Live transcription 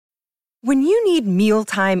When you need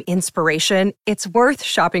mealtime inspiration, it's worth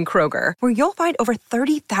shopping Kroger, where you'll find over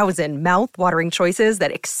 30,000 mouth-watering choices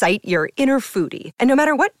that excite your inner foodie. And no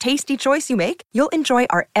matter what tasty choice you make, you'll enjoy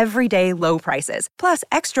our everyday low prices, plus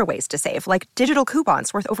extra ways to save, like digital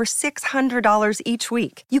coupons worth over $600 each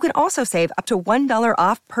week. You can also save up to $1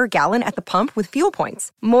 off per gallon at the pump with fuel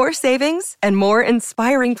points. More savings and more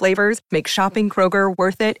inspiring flavors make shopping Kroger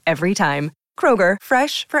worth it every time. Kroger,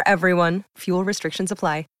 fresh for everyone. Fuel restrictions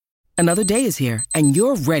apply. Another day is here, and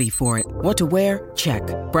you're ready for it. What to wear? Check.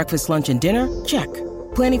 Breakfast, lunch, and dinner? Check.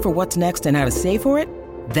 Planning for what's next and how to save for it?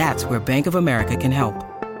 That's where Bank of America can help.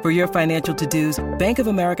 For your financial to-dos, Bank of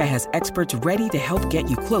America has experts ready to help get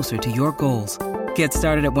you closer to your goals. Get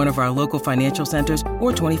started at one of our local financial centers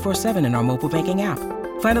or 24/7 in our mobile banking app.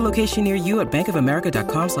 Find a location near you at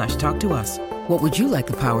bankofamerica.com/talktous. What would you like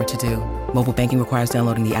the power to do? Mobile banking requires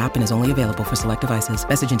downloading the app and is only available for select devices.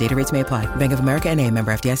 Message and data rates may apply. Bank of America N.A.,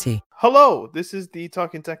 member FDIC. Hello, this is the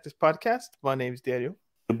Talking Tactics podcast. My name is Daniel.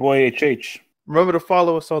 The boy HH. Remember to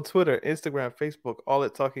follow us on Twitter, Instagram, Facebook, all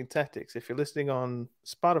at Talking Tactics. If you're listening on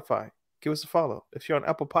Spotify, give us a follow. If you're on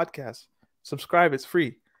Apple Podcasts, subscribe. It's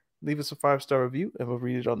free. Leave us a 5-star review and we'll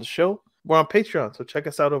read it on the show. We're on Patreon, so check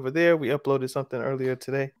us out over there. We uploaded something earlier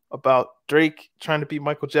today about Drake trying to beat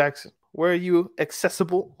Michael Jackson. Where are you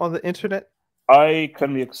accessible on the internet? I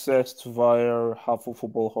can be accessed via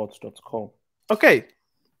halffullfootballhot.com. Okay.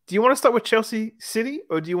 Do you want to start with Chelsea City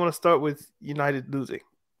or do you want to start with United losing?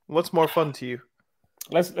 What's more fun to you?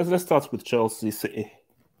 Let's start with Chelsea City.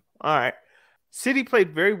 All right. City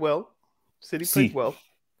played very well. Played well.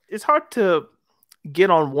 It's hard to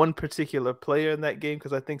get on one particular player in that game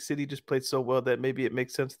because I think City just played so well that maybe it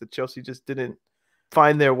makes sense that Chelsea just didn't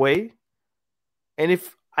find their way. And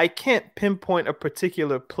if I can't pinpoint a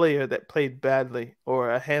particular player that played badly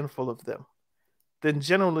or a handful of them, then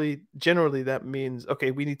generally that means,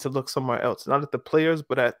 okay, we need to look somewhere else, not at the players,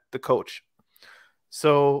 but at the coach.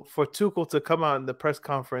 So for Tuchel to come out in the press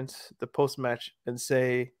conference, the post-match, and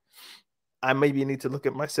say, I maybe need to look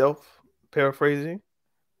at myself, paraphrasing,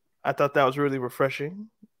 I thought that was really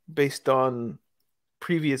refreshing based on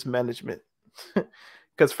previous management.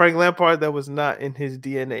 Because Frank Lampard, that was not in his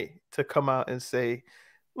DNA to come out and say,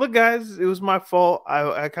 look, guys, it was my fault.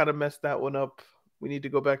 I kind of messed that one up. We need to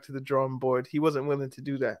go back to the drawing board. He wasn't willing to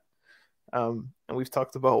do that. And we've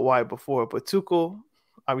talked about why before. But Tuchel,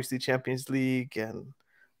 obviously Champions League and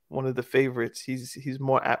one of the favorites, he's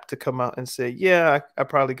more apt to come out and say, yeah, I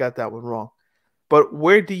probably got that one wrong. But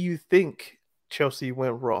where do you think Chelsea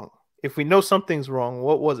went wrong? If we know something's wrong,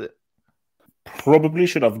 what was it? Probably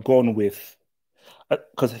should have gone with,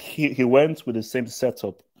 because he went with the same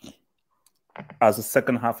setup as the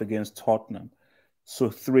second half against Tottenham. So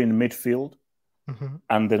 3 in midfield,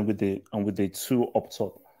 and then with the 2 up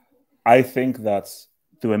top. I think that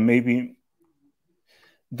there were maybe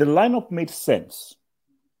the lineup made sense.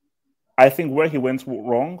 I think where he went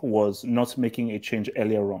wrong was not making a change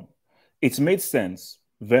earlier on. It made sense.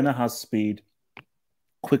 Werner has speed,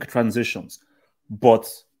 quick transitions,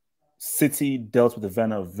 but City dealt with the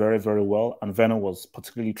Werner very, very well, and Werner was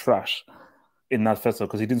particularly trash in that first half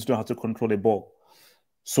because he didn't know how to control the ball.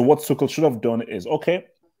 So what Tuchel should have done is, okay,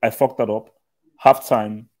 I fucked that up.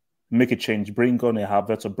 Halftime, make a change, bring on a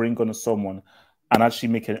Havertz or bring on someone, and actually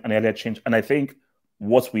make an earlier change. And I think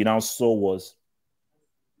what we now saw was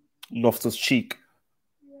Loftus-Cheek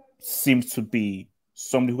seemed to be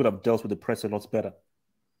somebody who would have dealt with the press a lot better.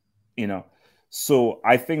 So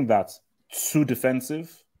I think that too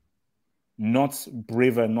defensive, not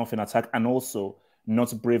brave enough in attack, and also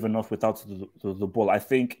not brave enough without the ball. I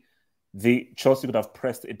think the Chelsea could have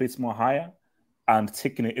pressed a bit more higher and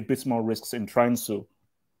taken a bit more risks in trying to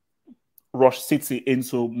rush City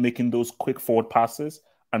into making those quick forward passes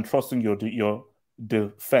and trusting your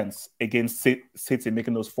defense against City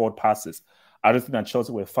making those forward passes. I don't think that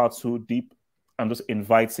Chelsea were far too deep and just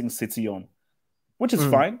inviting City on, which is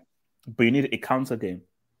fine, but you need a counter game.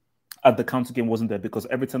 And the counter game wasn't there because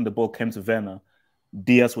every time the ball came to Werner,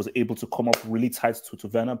 Diaz was able to come up really tight to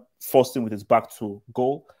Werner, forced him with his back to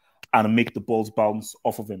goal and make the balls bounce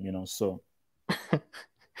off of him, so.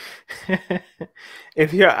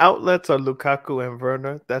 If your outlets are Lukaku and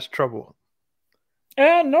Werner, that's trouble.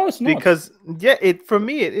 No, it's not. Because, for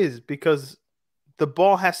me it is, because the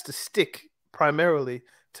ball has to stick primarily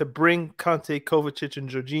to bring Kante, Kovacic, and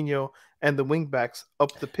Jorginho and the wingbacks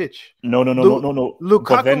up the pitch. No.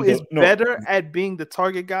 Lukaku is better at being the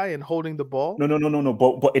target guy and holding the ball. No.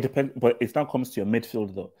 But it depends. But it now comes to your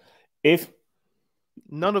midfield though. If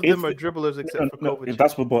none of them are dribblers except for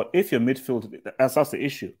Kovacic. But if your midfield, that's the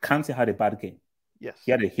issue. Kante had a bad game. Yes,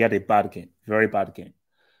 he had a bad game, very bad game.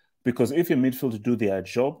 Because if your midfield do their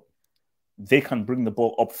job, they can bring the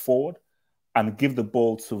ball up forward and give the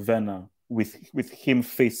ball to Werner with him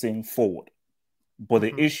facing forward. But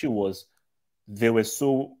the issue was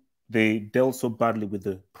they dealt so badly with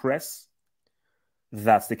the press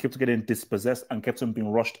that they kept getting dispossessed and kept on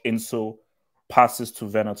being rushed in. So passes to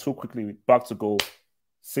Werner too quickly, back to goal.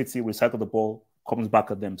 City recycle the ball, comes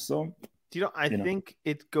back at them. So, I think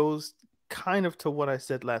it goes kind of to what I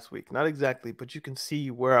said last week. Not exactly, but you can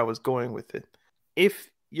see where I was going with it. If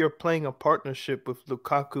you're playing a partnership with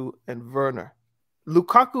Lukaku and Werner,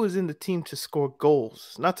 Lukaku is in the team to score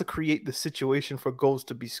goals, not to create the situation for goals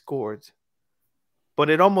to be scored. But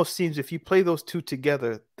it almost seems if you play those two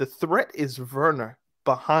together, the threat is Werner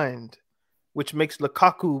behind, which makes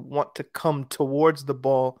Lukaku want to come towards the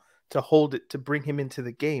ball to hold it, to bring him into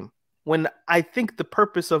the game. When I think the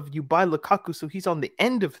purpose of you buy Lukaku, so he's on the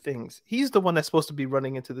end of things. He's the one that's supposed to be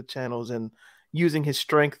running into the channels and using his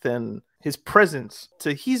strength and his presence.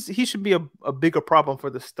 He should be a bigger problem for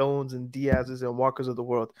the Stones and Diaz's and Walkers of the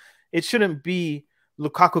world. It shouldn't be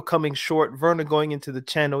Lukaku coming short, Werner going into the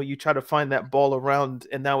channel, you try to find that ball around,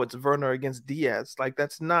 and now it's Werner against Diaz. Like,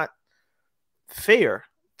 that's not fair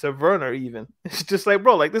to Werner even. It's just like,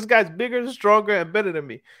 bro, like, this guy's bigger, stronger, and better than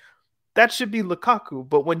me. That should be Lukaku.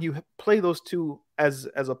 But when you play those two as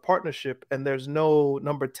a partnership and there's no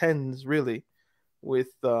number 10s really with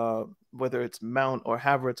whether it's Mount or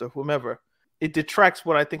Havertz or whomever, it detracts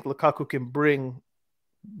what I think Lukaku can bring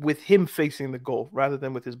with him facing the goal rather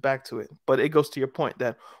than with his back to it. But it goes to your point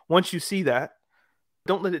that once you see that,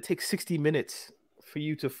 don't let it take 60 minutes for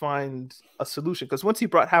you to find a solution. Because once he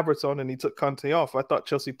brought Havertz on and he took Conte off, I thought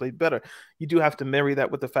Chelsea played better. You do have to marry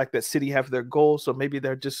that with the fact that City have their goal. So maybe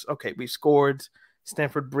they're just, okay, we've scored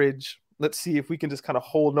Stamford Bridge. Let's see if we can just kind of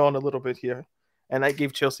hold on a little bit here. And that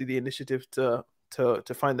gave Chelsea the initiative to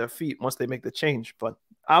find their feet once they make the change. But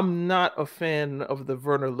I'm not a fan of the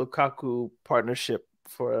Werner-Lukaku partnership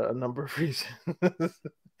for a number of reasons.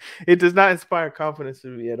 It does not inspire confidence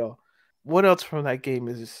in me at all. What else from that game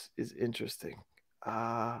is interesting?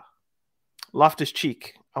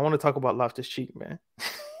 Loftus-Cheek. I want to talk about Loftus-Cheek, man.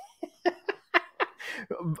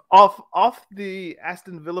 off the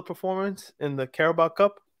Aston Villa performance in the Carabao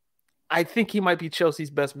Cup, I think he might be Chelsea's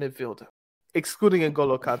best midfielder, excluding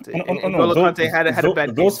N'Golo Kante. N'Golo Kante had a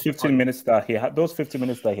bad those game. 15 minutes that he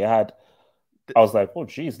had, I was like, oh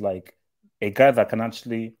geez, like a guy that can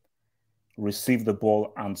actually receive the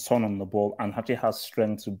ball and turn on the ball and actually has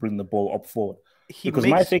strength to bring the ball up forward.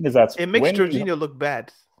 My thing is that it makes Jorginho look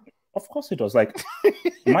bad. Of course it does. Like,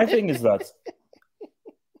 my thing is that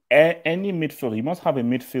any midfielder, you must have a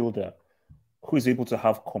midfielder who is able to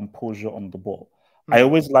have composure on the ball. Mm-hmm. I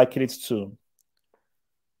always liken it to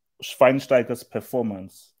Schweinsteiger's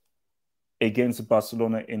performance against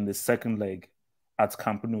Barcelona in the second leg at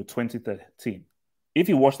Camp Nou 2013. If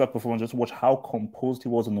you watch that performance, just watch how composed he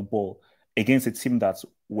was on the ball against a team that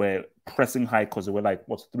were pressing high because they were like,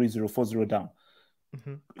 3-0, 4-0 down.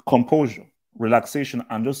 Mm-hmm. Composure, relaxation,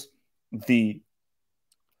 and just the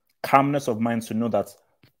calmness of mind to know that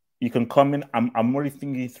you can come in. I'm already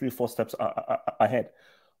thinking 3-4 steps ahead.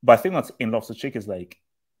 But I think that in Loftus-Cheek is like,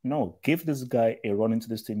 no, give this guy a run into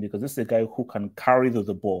this team because this is a guy who can carry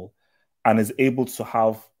the ball and is able to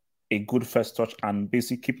have a good first touch and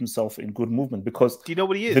basically keep himself in good movement. Because do you know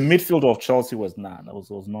what he is? The midfield of Chelsea was that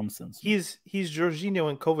was nonsense. He's Jorginho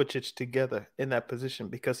and Kovacic together in that position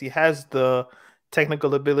because he has the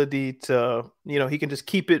technical ability to, he can just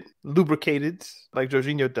keep it lubricated like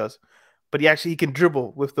Jorginho does. But he can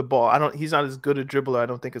dribble with the ball. He's not as good a dribbler, I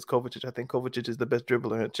don't think, as Kovacic. I think Kovacic is the best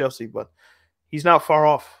dribbler at Chelsea, but he's not far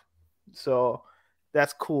off. So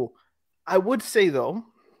that's cool. I would say, though,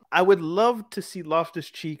 I would love to see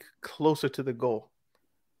Loftus-Cheek closer to the goal.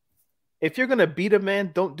 If you're going to beat a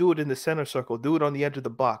man, don't do it in the center circle. Do it on the edge of the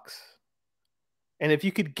box. And if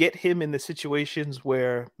you could get him in the situations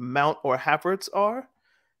where Mount or Havertz are,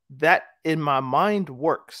 that, in my mind,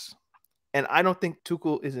 works. And I don't think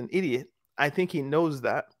Tuchel is an idiot. I think he knows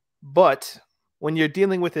that. But when you're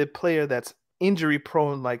dealing with a player that's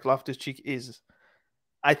injury-prone like Loftus-Cheek is,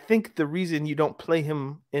 I think the reason you don't play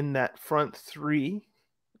him in that front three,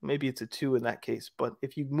 maybe it's a 2 in that case, but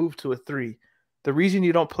if you move to a 3, the reason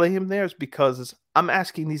you don't play him there is because I'm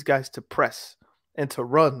asking these guys to press and to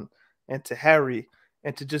run and to harry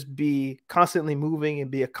and to just be constantly moving and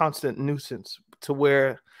be a constant nuisance to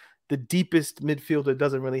where the deepest midfielder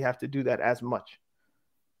doesn't really have to do that as much.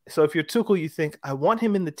 So if you're Tuchel, you think, I want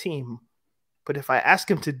him in the team, but if I ask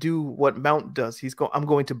him to do what Mount does, I'm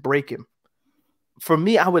going to break him. For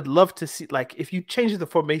me, I would love to see, like, if you change the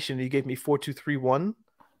formation and you gave me 4-2-3-1,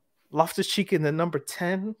 Loftus-Cheek in the number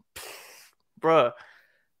 10, bruh,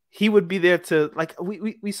 he would be there to like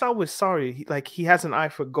we saw with Sarri. He has an eye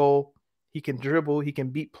for goal. He can dribble. He can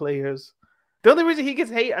beat players. The only reason he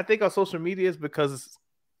gets hate, I think, on social media is because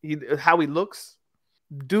how he looks.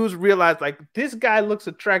 Dudes realize like this guy looks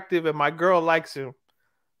attractive and my girl likes him,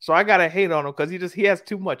 so I gotta hate on him because he has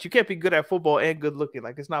too much. You can't be good at football and good looking.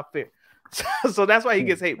 Like it's not fair. So that's why he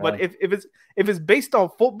gets hate. But if it's based on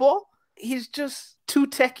football, he's just too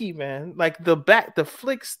techie, man. Like the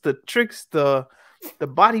flicks, the tricks, the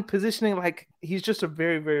body positioning. Like he's just a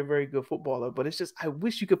very, very, very good footballer. But it's just I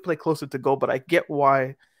wish you could play closer to goal. But I get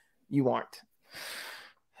why you aren't,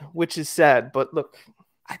 which is sad. But look.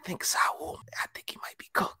 I think Saul, he might be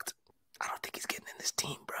cooked. I don't think he's getting in this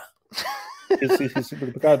team, bro.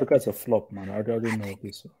 The guy's a flop, man. I already know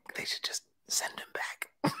this. They should just send him back.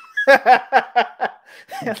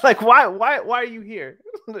 Like, why are you here?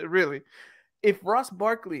 Really? If Ross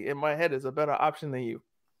Barkley in my head is a better option than you,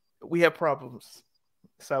 we have problems.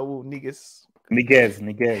 Saul Niguez. Saul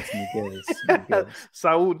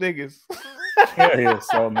Niguez. Yeah,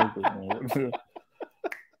 Saul Niguez.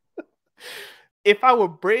 If I were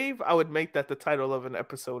brave, I would make that the title of an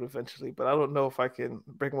episode eventually, but I don't know if I can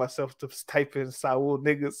bring myself to type in Saul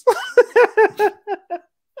Niggas.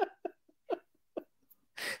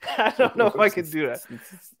 I don't know if I can do that.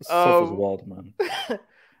 Stuff is wild, man. All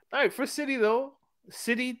right, for City, though.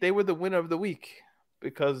 City, they were the winner of the week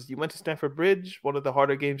because you went to Stamford Bridge, one of the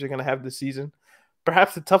harder games you're going to have this season.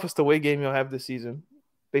 Perhaps the toughest away game you'll have this season,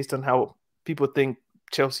 based on how people think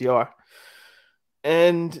Chelsea are.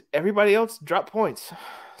 And everybody else dropped points.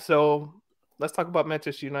 So let's talk about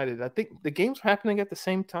Manchester United. I think the games were happening at the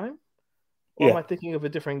same time. Or am I thinking of a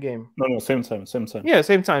different game? No, same time. Yeah,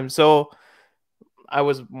 same time. So I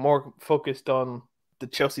was more focused on the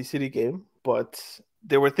Chelsea City game, but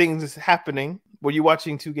there were things happening. Were you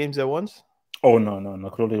watching two games at once? Oh, no. I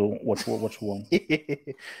could only watch one.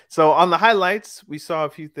 So on the highlights, we saw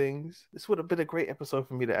a few things. This would have been a great episode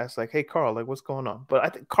for me to ask, like, hey, Carl, like, what's going on? But I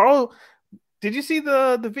think Carl... Did you see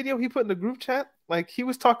the video he put in the group chat? Like he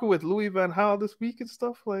was talking with Louis van Gaal this week and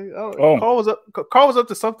stuff. Like Carl was up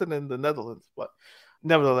to something in the Netherlands. But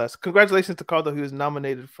nevertheless, congratulations to Carl. Though he was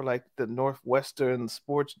nominated for like the Northwestern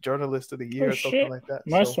Sports Journalist of the Year or something like that.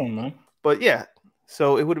 Nice one, man. But yeah,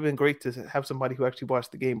 so it would have been great to have somebody who actually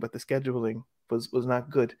watched the game, but the scheduling was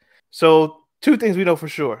not good. So two things we know for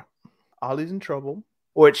sure: Ollie's in trouble,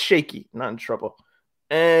 or it's shaky, not in trouble,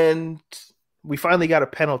 and we finally got a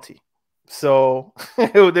penalty. So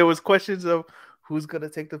there was questions of who's going to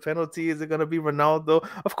take the penalty. Is it going to be Ronaldo?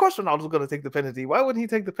 Of course Ronaldo's going to take the penalty. Why wouldn't he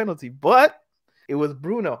take the penalty? But it was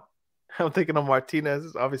Bruno. I'm thinking of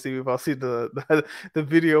Martinez. Obviously, we've all seen the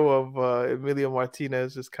video of Emilio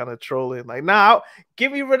Martinez just kind of trolling. Like, now,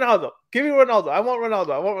 give me Ronaldo. I want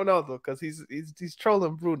Ronaldo because he's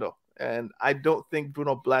trolling Bruno. And I don't think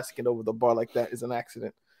Bruno blasting over the bar like that is an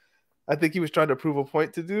accident. I think he was trying to prove a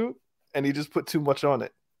point to do, and he just put too much on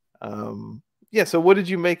it. So what did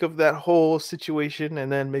you make of that whole situation,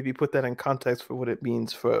 and then maybe put that in context for what it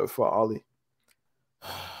means for Ollie?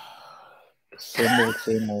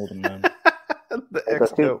 Same old, man. The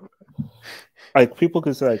X-Note. Like people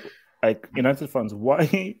could say, like United fans,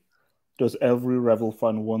 why does every Rebel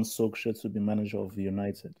fan want Solskjaer to be manager of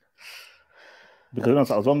United?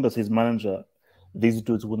 Because as long as he's manager, these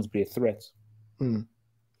dudes wouldn't be a threat.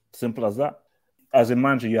 Simple as that. As a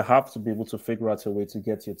manager, you have to be able to figure out a way to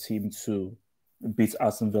get your team to beat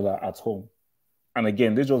Aston Villa at home. And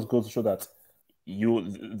again, this just goes to show that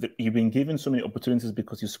you've been given so many opportunities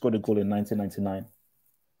because you scored a goal in 1999.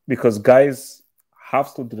 Because guys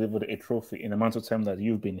have to deliver a trophy in the amount of time that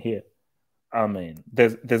you've been here. I mean,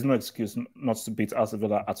 there's no excuse not to beat Aston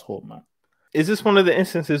Villa at home, man. Is this one of the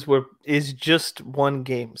instances where it's just one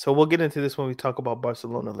game? So we'll get into this when we talk about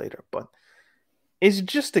Barcelona later, but it's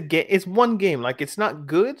just a game. It's one game. Like, it's not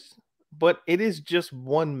good, but it is just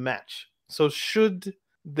one match. So should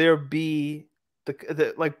there be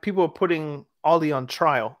like people are putting Ollie on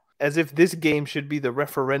trial as if this game should be the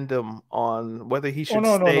referendum on whether he should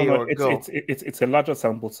stay or go? It's a larger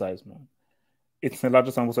sample size, man. It's a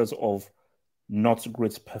larger sample size of not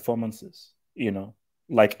great performances.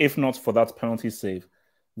 Like if not for that penalty save,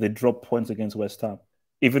 they drop points against West Ham.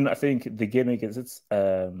 Even I think the game against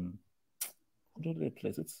what did they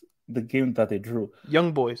play? It's the game that they drew.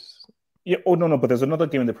 Young Boys. Yeah. Oh no, but there's another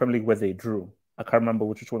game in the Premier League where they drew. I can't remember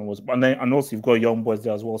which one it was. And also you've got Young Boys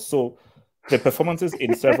there as well. So the performances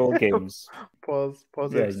in several games. Pause.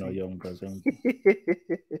 Yeah, Young Boys.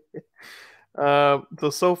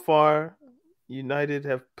 So far, United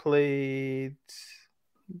have played.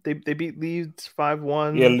 They beat Leeds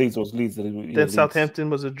 5-1. Yeah, Leeds was Leeds. Then Southampton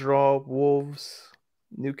was a draw. Wolves,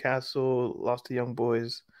 Newcastle lost to Young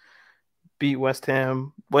Boys. beat West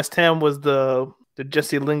Ham. West Ham was the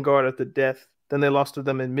Jesse Lingard at the death. Then they lost to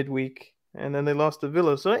them in midweek, and then they lost to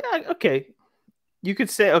Villa. So yeah, okay, you could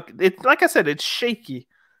say it's like I said, it's shaky,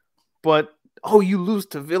 but you lose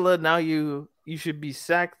to Villa, now you should be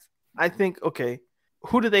sacked. I think okay,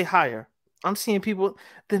 who do they hire? I'm seeing people,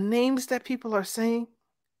 the names that people are saying.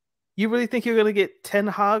 You really think you're gonna get Ten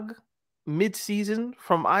Hag mid-season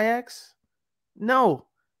from Ajax? No,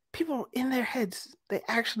 people in their heads they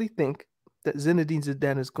actually think that Zinedine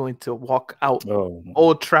Zidane is going to walk out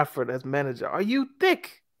Old Trafford as manager. Are you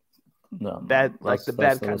thick? No, bad, like the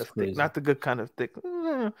bad kind of thick, not the good kind of thick.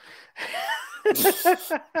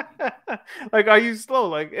 Like, are you slow?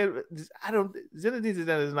 Like, Zinedine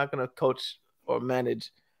Zidane is not going to coach or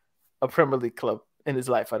manage a Premier League club in his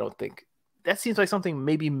life. I don't think. That seems like something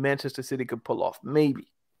maybe Manchester City could pull off, maybe.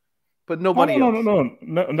 But nobody else.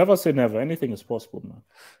 No, never say never. Anything is possible, man.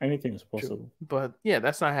 Anything is possible. True. But yeah,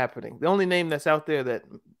 that's not happening. The only name that's out there that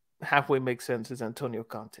halfway makes sense is Antonio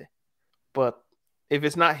Conte. But if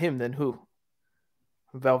it's not him, then who?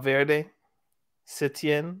 Valverde,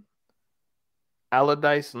 Setien,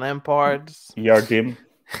 Allardyce, Lampard, Yardim,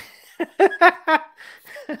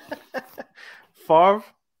 Favre.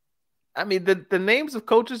 I mean, the names of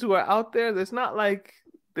coaches who are out there, there's not like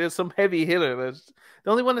there's some heavy hitter.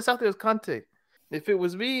 The only one that's out there is Conte. If it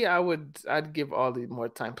was me, I'd give Ollie more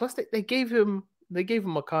time. Plus, they gave him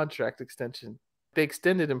a contract extension. They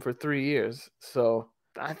extended him for 3 years, so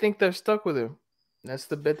I think they're stuck with him. That's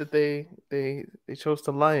the bet that they chose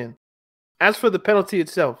to lie in. As for the penalty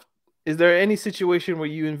itself, is there any situation where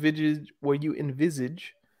you envisage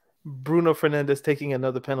Bruno Fernandes taking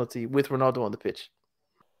another penalty with Ronaldo on the pitch?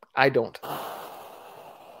 I don't.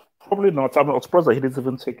 Probably not. I'm not surprised that he didn't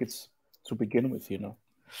even take it to begin with, you know.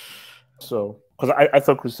 So, because I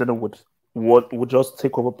thought Cristiano would just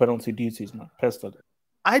take over penalty duties, man. Personally,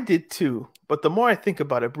 I did too. But the more I think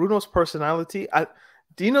about it, Bruno's personality.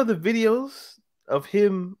 Do you know the videos of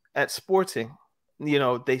him at Sporting? You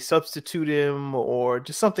know, they substitute him or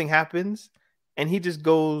just something happens, and he just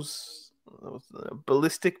goes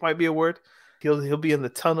ballistic. Might be a word. He'll be in the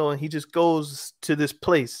tunnel, and he just goes to this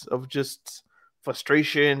place of just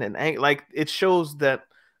frustration and anger. Like, it shows that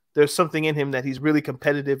there's something in him that he's really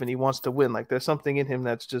competitive and he wants to win. Like, there's something in him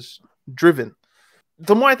that's just driven.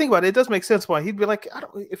 The more I think about it, it does make sense why he'd be like,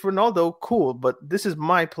 if Ronaldo, cool, but this is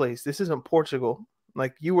my place. This isn't Portugal.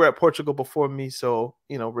 Like, you were at Portugal before me, so,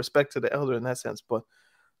 you know, respect to the elder in that sense. But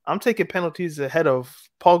I'm taking penalties ahead of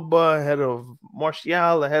Pogba, ahead of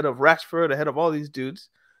Martial, ahead of Rashford, ahead of all these dudes.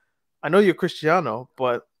 I know you're Cristiano,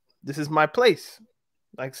 but this is my place.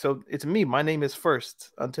 Like, so it's me. My name is first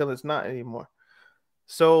until it's not anymore.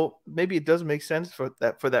 So maybe it does make sense for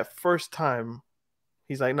that first time.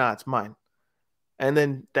 He's like, nah, it's mine. And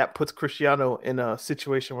then that puts Cristiano in a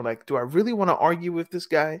situation where, like, do I really want to argue with this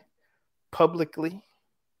guy publicly?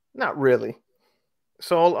 Not really.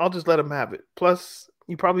 So I'll just let him have it. Plus,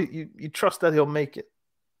 you trust that he'll make it.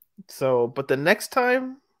 So, but the next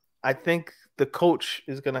time, I think the coach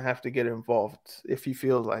is going to have to get involved if he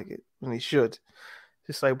feels like it, and he should.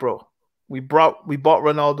 Just like, bro, we bought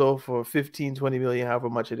Ronaldo for 15, 20 million, however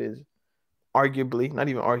much it is. Arguably, not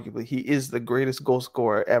even arguably, he is the greatest goal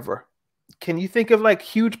scorer ever. Can you think of like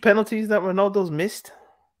huge penalties that Ronaldo's missed?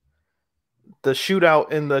 The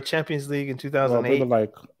shootout in the Champions League in 2008. Well,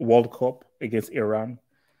 like World Cup against Iran.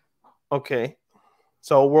 Okay.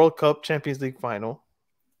 So World Cup, Champions League final.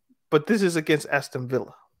 But this is against Aston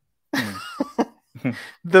Villa.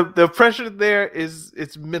 The pressure there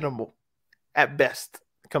it's minimal at best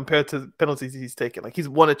compared to the penalties he's taken. Like, he's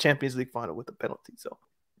won a Champions League final with a penalty. So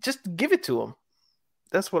just give it to him.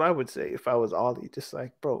 That's what I would say if I was Ollie. Just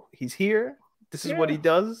like, bro, he's here. This is what he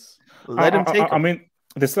does. Let him take it. I mean,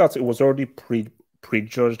 the stats, it was already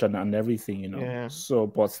prejudged and everything, you know. Yeah. So,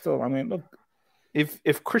 but still, I mean, look.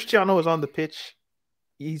 If Cristiano is on the pitch,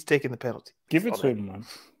 he's taking the penalty. Give it to him, man.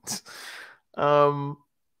 All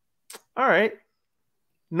right.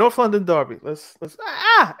 North London derby. Let's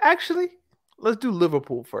do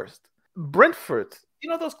Liverpool first. Brentford. You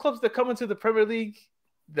know those clubs that come into the Premier League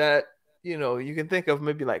that, you know, you can think of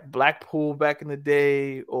maybe like Blackpool back in the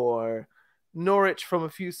day, or Norwich from a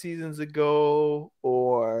few seasons ago,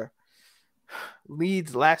 or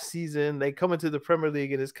Leeds last season. They come into the Premier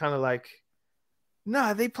League and it's kind of like,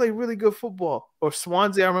 nah, they play really good football. Or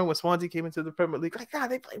Swansea, I remember when Swansea came into the Premier League, like, nah,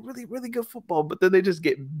 they play really, really good football. But then they just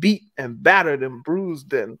get beat and battered and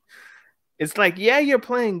bruised. And it's like, yeah, you're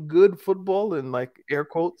playing good football in like air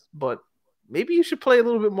quotes, but maybe you should play a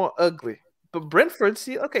little bit more ugly. But Brentford,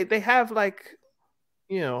 see, okay, they have like,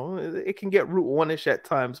 you know, it can get Route 1-ish at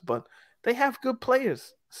times, but they have good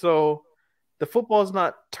players. So The football is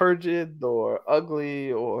not turgid or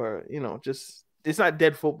ugly or just it's not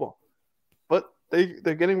dead football, but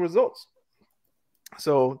they're getting results.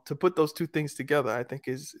 So to put those two things together, I think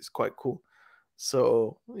is quite cool.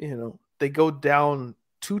 So they go down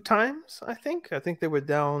 2 times. I think they were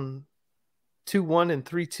down 2-1 and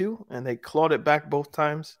 3-2, and they clawed it back both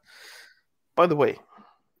times. By the way,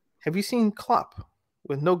 have you seen Klopp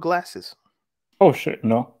with no glasses? Oh shit,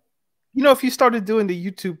 no. If you started doing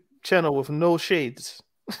the YouTube channel with no shades,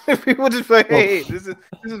 people just be like, hey, this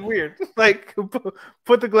is weird. Like,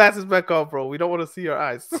 put the glasses back on, bro. We don't want to see your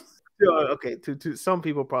eyes. Okay, to some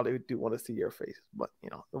people probably do want to see your face, but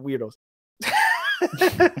the weirdos.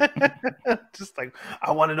 Just like,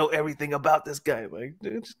 I want to know everything about this guy. Like,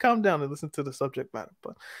 dude, just calm down and listen to the subject matter.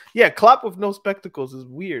 But yeah, Klopp with no spectacles is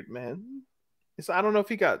weird, man. I don't know if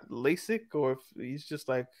he got LASIK or if he's just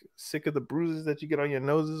like sick of the bruises that you get on your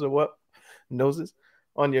noses or what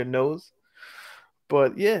on your nose.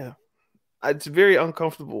 But yeah, it's very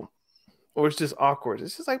uncomfortable, or it's just awkward.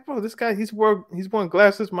 It's just like, bro, this guy he's worn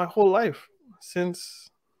glasses my whole life since.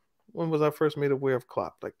 When was I first made aware of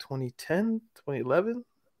Klopp? Like 2010, 2011,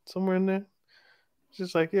 somewhere in there. It's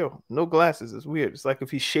just like, yo, no glasses. It's weird. It's like if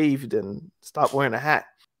he shaved and stopped wearing a hat.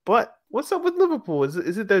 But what's up with Liverpool?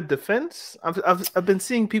 Is it their defense? I've been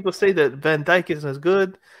seeing people say that Van Dijk isn't as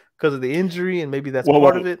good because of the injury, and maybe that's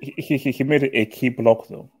part of it. He made it a key block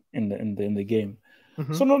though in the game.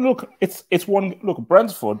 Mm-hmm. So no, look, it's one. Look,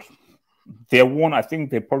 Brentford, they're one. I think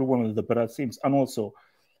they're probably one of the better teams, and also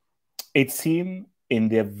a team in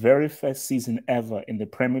their very first season ever in the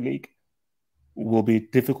Premier League will be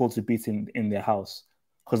difficult to beat in their house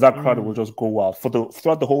because that crowd will just go wild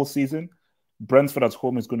throughout the whole season. Brentford at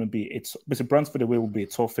home is going to be Brentford away will be a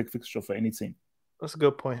tough fixture for any team. That's a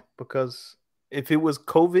good point, because if it was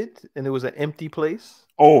COVID and it was an empty place,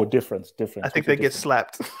 different. I think they get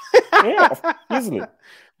slapped. Yeah, easily.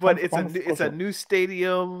 But it's a new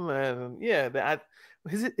stadium, and yeah,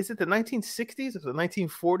 is it the 1960s or the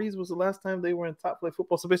 1940s was the last time they were in top flight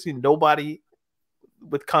football? So basically, nobody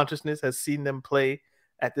with consciousness has seen them play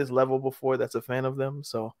at this level before. That's a fan of them.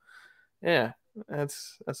 So yeah.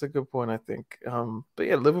 That's a good point, I think. But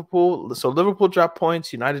yeah, Liverpool. So Liverpool dropped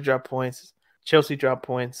points, United dropped points, Chelsea dropped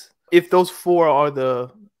points. If those four are the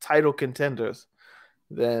title contenders,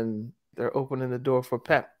 then they're opening the door for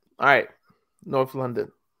Pep. All right, North London.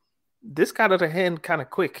 This got out of hand kind of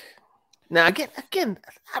quick. Now again,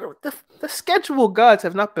 the schedule gods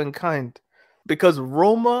have not been kind, because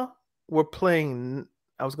Roma were playing.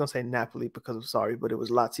 I was going to say Napoli but it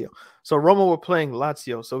was Lazio. So Roma were playing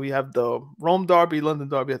Lazio. So we have the Rome derby, London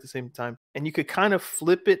derby at the same time. And you could kind of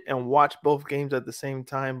flip it and watch both games at the same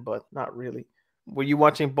time, but not really. Were you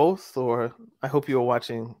watching both, or I hope you were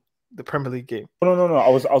watching the Premier League game? No. I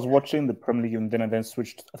was watching the Premier League, and then I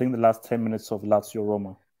switched, I think, the last 10 minutes of Lazio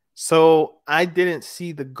Roma. So I didn't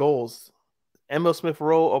see the goals. Emil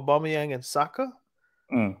Smith-Rowe, Aubameyang, and Saka.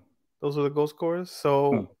 Those were the goal scorers.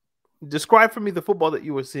 So describe for me the football that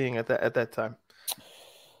you were seeing at that time.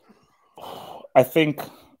 I think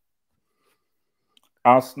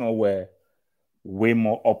Arsenal were way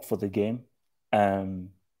more up for the game.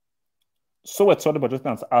 So we're talking about just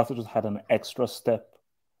now, Arsenal just had an extra step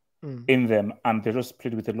in them, and they just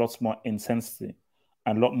played with a lot more intensity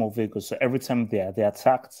and a lot more vigor. So every time they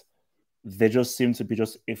attacked, they just seemed to be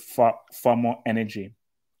just a far more energy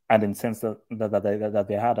and intensity that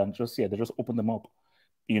they had, and they just opened them up.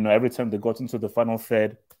 Every time they got into the final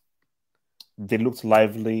third, they looked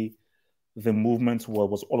lively. The movement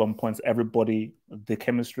was all on points. Everybody, the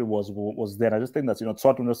chemistry was there. I just think that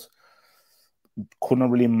Tottenham just could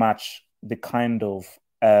not really match the kind of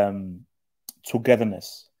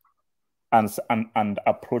togetherness and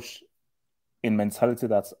approach in mentality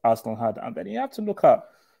that Arsenal had. And then you have to look at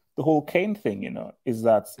the whole Kane thing. Is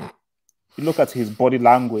that you look at his body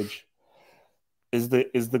language. Is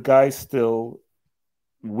the guy still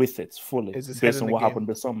with it fully based on what happened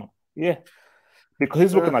this summer? Yeah, because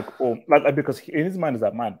he's looking because in his mind is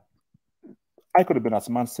that, man, I could have been at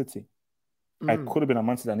Man City. I could have been at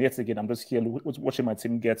Man City, and yet again, I'm just here watching my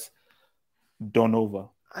team get done over.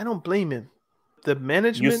 I don't blame him. The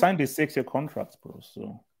management. You signed a 6-year contract, bro.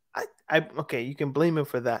 So okay, you can blame him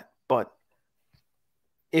for that, but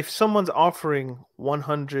if someone's offering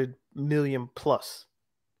 100 million plus,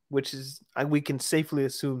 which is, we can safely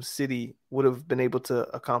assume City would have been able to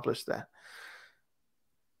accomplish that.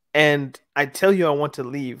 And I tell you I want to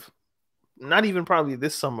leave, not even probably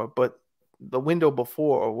this summer, but the window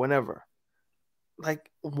before or whenever.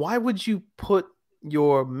 Like, why would you put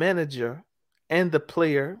your manager and the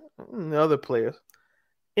player, and the other players,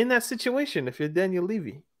 in that situation if you're Daniel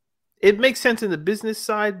Levy? It makes sense in the business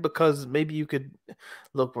side because maybe you could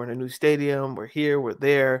look, we're in a new stadium, we're here, we're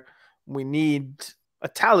there. We need a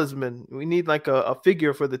talisman. We need like a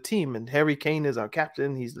figure for the team. And Harry Kane is our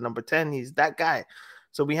captain. He's the number 10. He's that guy.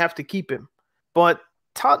 So we have to keep him. But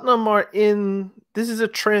Tottenham this is a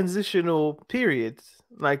transitional period.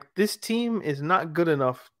 Like, this team is not good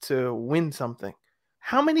enough to win something.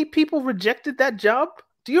 How many people rejected that job?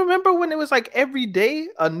 Do you remember when it was like every day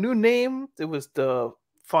a new name? It was the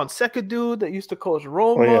Fonseca dude that used to coach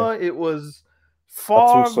Roma. Oh, yeah. It was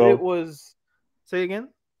Favre. It was, say again?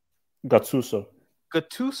 Gattuso.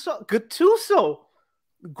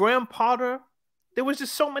 Graham Potter. There was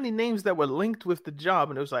just so many names that were linked with the job,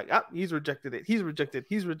 and it was like, he's rejected it. He's rejected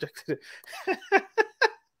it.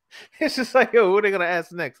 It's just like, yo, what are they gonna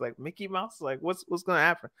ask next? Like Mickey Mouse? Like what's gonna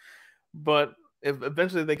happen? But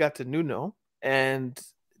eventually they got to Nuno, and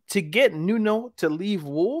to get Nuno to leave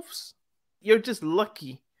Wolves, you're just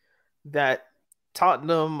lucky that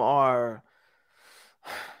Tottenham are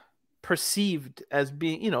perceived as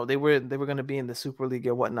being, they were going to be in the Super League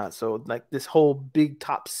or whatnot. So like this whole big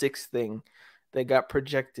top 6 thing that got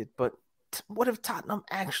projected. But what have Tottenham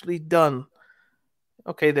actually done?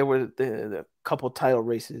 Okay, there were the couple title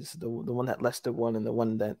races, the one that Leicester won and the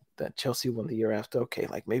one that Chelsea won the year after. Okay,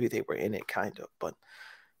 like maybe they were in it kind of, but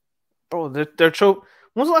bro, their trophy.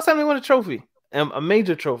 When's the last time they won a trophy? A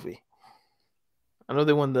major trophy. I know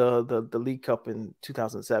they won the League Cup in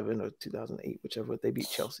 2007 or 2008, whichever. They beat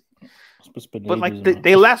Chelsea. But like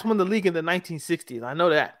they last won the league in the 1960s. I know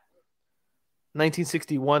that.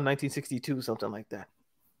 1961, 1962, something like that.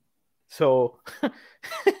 So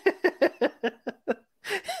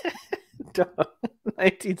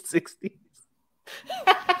 1960s.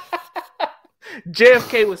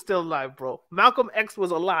 JFK was still alive, bro. Malcolm X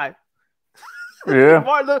was alive. Yeah.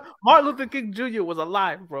 Martin Luther King Jr. was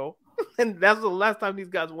alive, bro. And that's the last time these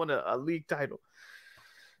guys won a league title.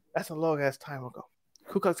 That's a long ass time ago.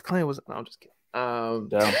 Ku Klux Klan was. No, I'm just kidding.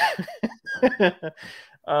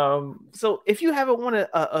 So if you haven't won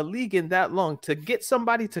a league in that long, to get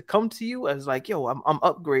somebody to come to you as like, yo, I'm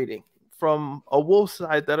upgrading from a Wolves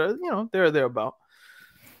side that are, they're about.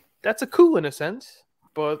 That's a coup in a sense,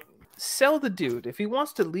 but sell the dude. If he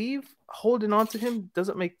wants to leave, holding on to him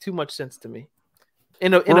doesn't make too much sense to me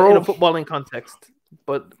in a footballing context.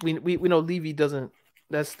 But we know Levy doesn't.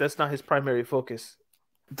 That's not his primary focus.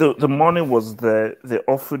 The money was there. They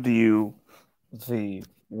offered you the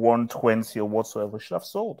 120 or whatsoever. Should have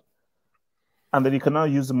sold, and then you can now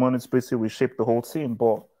use the money to basically reshape the whole team.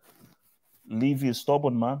 But Levy is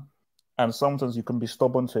stubborn, man, and sometimes you can be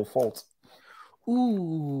stubborn to a fault.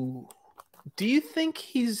 Ooh, do you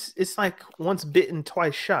think it's like once bitten,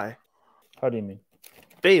 twice shy? How do you mean?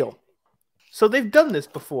 Bale. So they've done this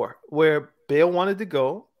before, where Bale wanted to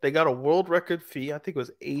go. They got a world record fee. I think it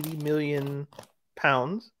was £80 million.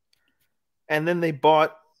 And then they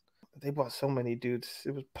bought so many dudes.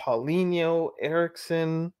 It was Paulinho,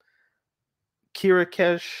 Eriksson,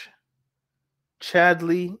 Kirikesh,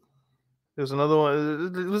 Chadley. There was another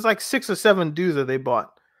one. It was like 6 or 7 dudes that they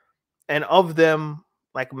bought. And of them,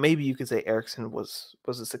 like maybe you could say Eriksson was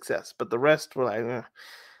a success. But the rest were like,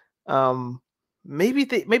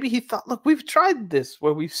 Maybe he thought, look, we've tried this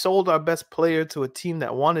where we've sold our best player to a team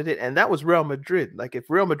that wanted it, and that was Real Madrid. Like if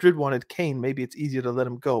Real Madrid wanted Kane, maybe it's easier to let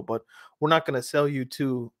him go, but we're not going to sell you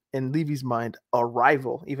to, in Levy's mind, a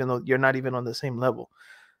rival, even though you're not even on the same level.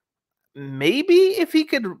 Maybe if he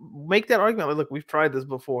could make that argument, like, look, we've tried this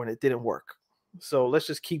before and it didn't work, so let's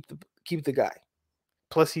just keep the guy.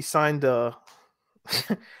 Plus, he signed was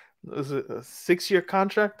it a 6-year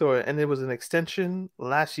contract, and it was an extension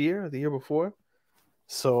last year or the year before.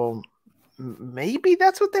 So maybe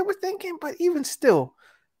that's what they were thinking, but even still,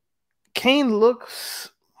 Kane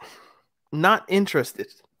looks not interested.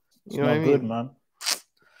 You know what I mean? Good, man.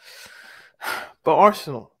 But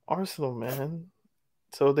Arsenal, man.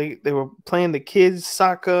 So they were playing the kids,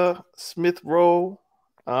 Saka, Smith Rowe,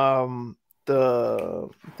 the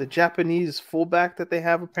Japanese fullback that they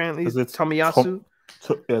have apparently, Tomiyasu.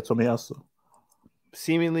 Tomiyasu.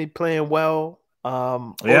 Seemingly playing well.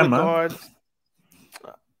 Yeah, man.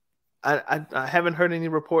 I haven't heard any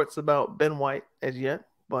reports about Ben White as yet,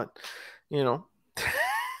 but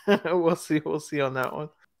we'll see on that one.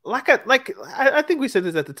 I think we said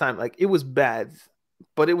this at the time. Like it was bad,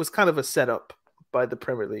 but it was kind of a setup by the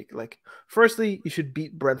Premier League. Like, firstly, you should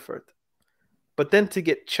beat Brentford, but then to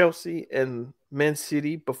get Chelsea and Man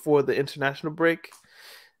City before the international break,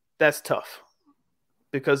 that's tough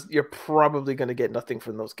because you're probably going to get nothing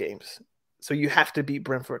from those games. So you have to beat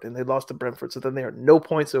Brentford, and they lost to Brentford. So then there are no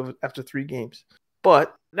points after 3 games.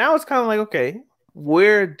 But now it's kind of like, okay,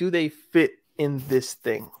 where do they fit in this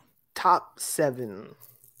thing? top 7,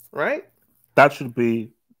 right? That should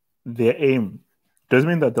be their aim. Doesn't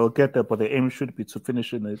mean that they'll get there, but the aim should be to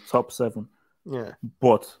finish in the top 7. Yeah.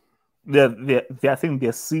 But I think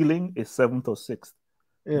their ceiling is 7th or 6th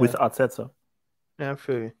with Arteta. Yeah, I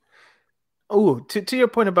feel you. Oh, to your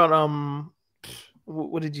point about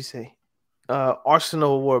what did you say?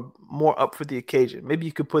 Arsenal were more up for the occasion. Maybe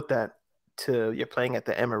you could put that to you're playing at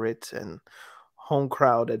the Emirates and home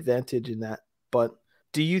crowd advantage in that. But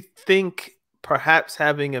do you think perhaps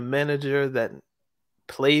having a manager that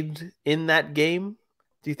played in that game,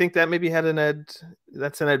 do you think that maybe had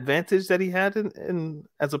that's an advantage that he had in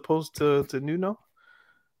as opposed to Nuno?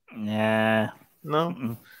 Yeah.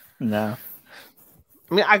 No? No.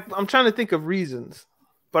 I mean, I'm trying to think of reasons,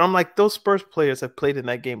 but I'm like, those Spurs players have played in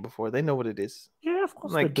that game before. They know what it is. Yeah, of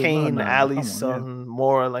course. Like Kane, Ali, Son,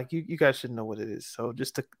 Moura, like you guys should know what it is. So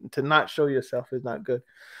just to not show yourself is not good.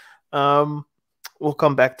 We'll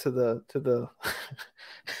come back to the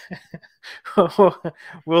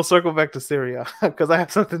we'll circle back to Syria because I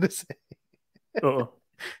have something to say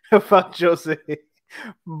about Jose.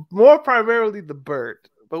 More primarily the bird,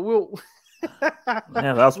 but we'll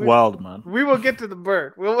yeah, that's wild, man. We will get to the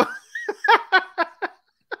bird. What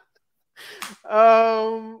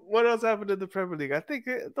else happened in the Premier League? I think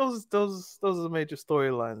those are the major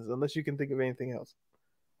storylines, unless you can think of anything else.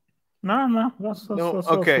 No, that's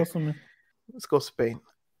okay. That's Let's go Spain.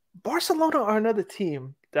 Barcelona are another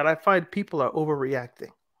team that I find people are overreacting.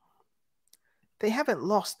 They haven't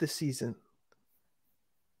lost this season.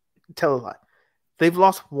 Tell a lie. They've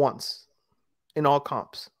lost once in all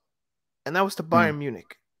comps, and that was to Bayern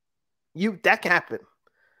Munich. That can happen,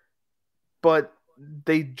 but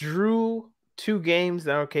they drew 2 games.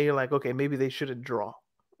 That okay, you're like, okay, maybe they shouldn't draw.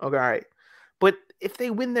 Okay, all right, but if they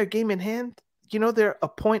win their game in hand, they're a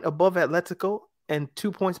point above Atletico and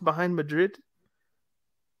 2 points behind Madrid.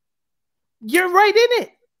 You're right in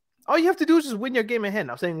it. All you have to do is just win your game in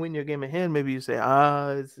hand. I'm saying win your game in hand. Maybe you say,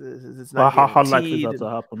 it's not how likely is that to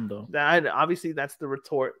happen, though? Obviously, that's the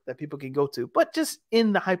retort that people can go to. But just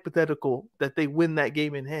in the hypothetical that they win that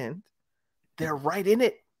game in hand, they're right in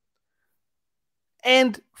it.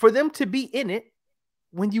 And for them to be in it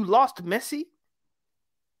when you lost Messi,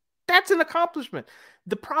 that's an accomplishment.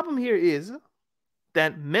 The problem here is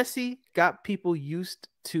that Messi got people used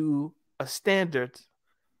to a standard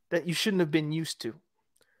that you shouldn't have been used to.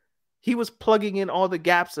 He was plugging in all the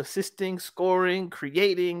gaps, assisting, scoring,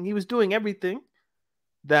 creating. He was doing everything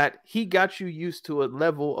that he got you used to a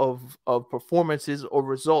level of performances or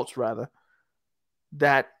results, rather,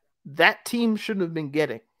 that team shouldn't have been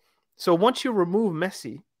getting. So once you remove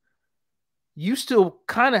Messi, you still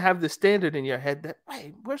kind of have the standard in your head that,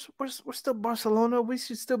 hey, we're still Barcelona. We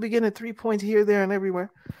should still be getting 3 points here, there, and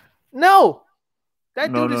everywhere. No!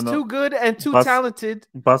 That dude is too good and too talented.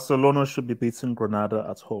 Barcelona should be beating Granada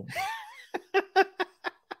at home.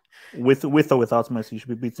 With or without Messi, you should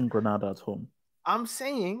be beating Granada at home. I'm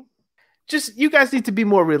saying, just you guys need to be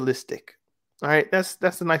more realistic. All right, that's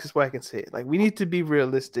the nicest way I can say it. Like, we need to be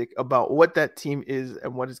realistic about what that team is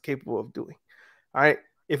and what it's capable of doing. All right,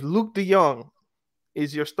 if Luke De Jong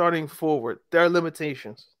is your starting forward, there are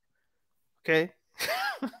limitations. Okay,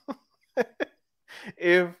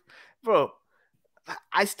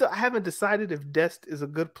 I haven't decided if Dest is a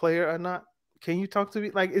good player or not. Can you talk to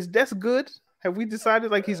me? Like, is Dest good? Have we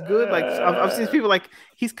decided like he's good? Like, I've seen people like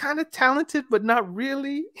he's kind of talented, but not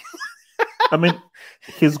really. I mean,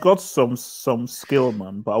 he's got some skill,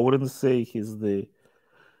 man, but I wouldn't say he's the.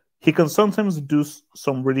 He can sometimes do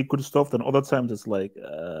some really good stuff, then other times it's like,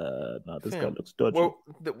 no, this guy looks dodgy.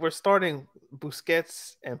 We're starting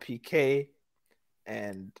Busquets and Piqué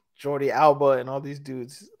and Jordi Alba and all these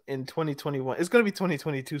dudes in 2021. It's going to be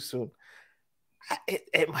 2022 soon.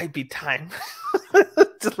 It might be time.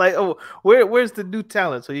 Just like, where's the new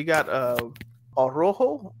talent? So you got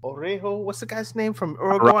Orejo. What's the guy's name from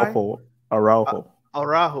Uruguay?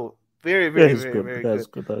 Araujo. Very, very, very good. That's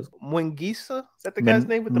good. Munguisa? Is that the guy's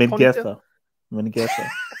name with the ponytail? Mingueza.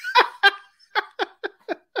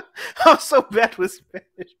 I'm so bad with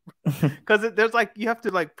Spanish, because there's like you have to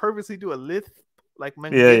like purposely do a lisp, like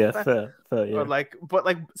Mingueza. Fair, yeah. Or like, but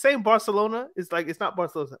like saying Barcelona is like it's not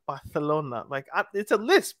Barcelona. Like it's a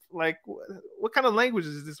lisp. Like what kind of language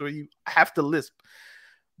is this where you have to lisp?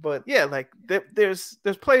 But yeah, like there's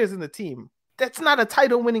players in the team. That's not a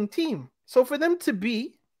title-winning team. So for them to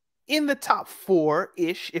be in the top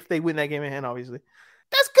 4-ish, if they win that game in hand, obviously,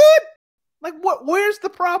 that's good. Like, where's the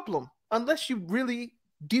problem? Unless you really,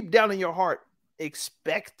 deep down in your heart,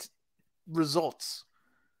 expect results.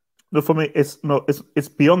 No, for me, it's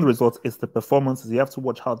beyond the results. It's the performances. You have to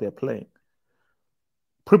watch how they're playing.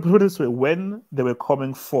 put it this way, when they were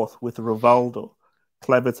coming forth with Rivaldo,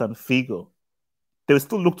 Kluivert, and Figo, they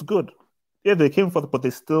still looked good. Yeah, they came forth, but they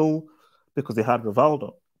still, because they had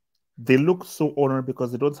Rivaldo, they look so honored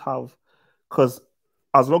because they don't have, because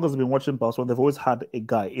as long as I've been watching Barcelona, they've always had a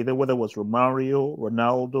guy, either whether it was Romario,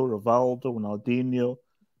 Ronaldo, Rivaldo, Ronaldinho,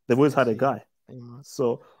 they've always had a guy.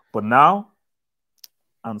 So, but now,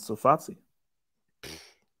 Ansu Fati,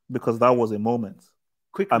 because that was a moment.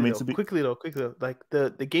 Quickly though, like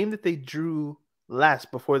the game that they drew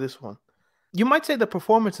last before this one, you might say the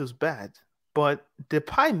performance was bad, but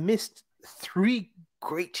Depay missed 3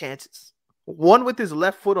 great chances. One with his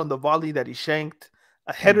left foot on the volley that he shanked,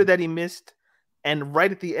 a header that he missed, and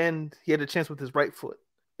right at the end, he had a chance with his right foot.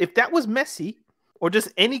 If that was Messi or just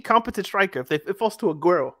any competent striker, if it falls to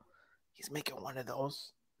Aguero, he's making one of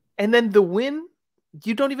those. And then the win,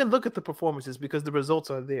 you don't even look at the performances because the results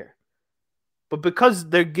are there. But because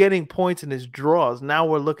they're getting points in his draws, now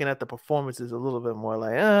we're looking at the performances a little bit more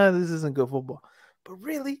like, this isn't good football. But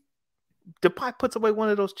really, Depay puts away one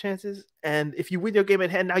of those chances, and if you win your game at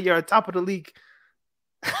hand, now you're on top of the league.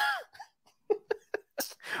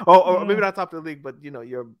 or maybe not top of the league, but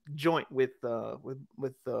you're joint with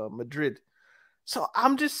Madrid. So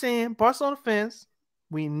I'm just saying, Barcelona fans,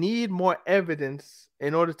 we need more evidence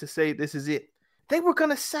in order to say this is it. They were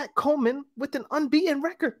gonna sack Koeman with an unbeaten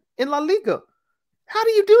record in La Liga. How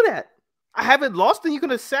do you do that? I haven't lost, and you're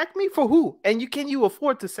gonna sack me for who? And can you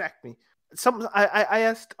afford to sack me? I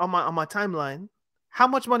asked on my timeline, how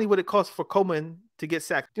much money would it cost for Koeman to get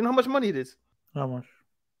sacked? Do you know how much money it is? How much?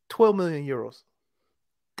 12 million euros.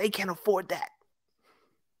 They can't afford that.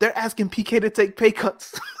 They're asking PK to take pay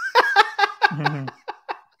cuts.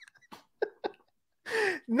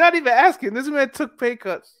 Not even asking. This man took pay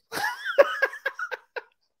cuts.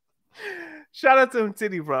 Shout out to him,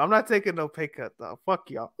 Titty, bro. I'm not taking no pay cut, though. Fuck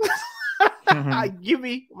y'all. Give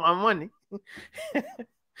me my money.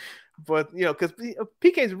 But, because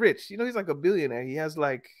PK's rich. He's like a billionaire. He has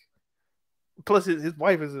like, plus his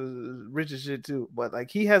wife is rich as shit too. But like,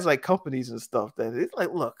 he has like companies and stuff that it's like,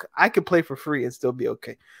 look, I could play for free and still be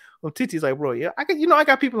okay. Well, Titi's like, bro, yeah, I could, I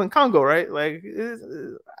got people in Congo, right? Like,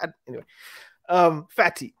 anyway,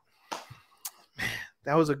 Fati, man,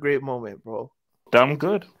 that was a great moment, bro. Damn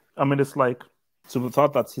good. I mean, it's like, so we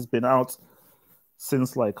thought that he's been out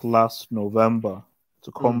since like last November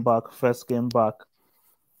to come back, first game back.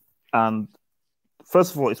 And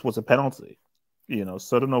first of all, it was a penalty,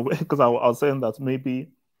 so I don't know, because I was saying that maybe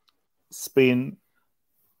Spain,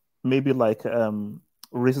 like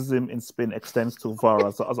racism in Spain extends to VAR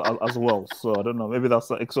as well. So I don't know, maybe that's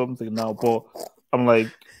like something now, but I'm like,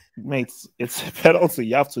 mate, it's a penalty.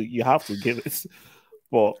 You have to give it.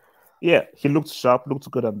 But yeah, he looked sharp, looked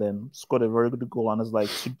good, and then scored a very good goal. And it's like,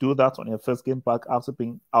 to do that on your first game back after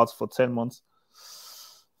being out for 10 months,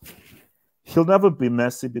 he'll never be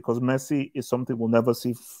Messi, because Messi is something we'll never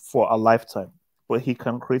see for a lifetime. But he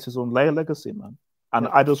can create his own legacy, man. And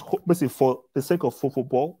I just hope, basically, for the sake of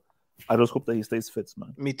football, I just hope that he stays fit,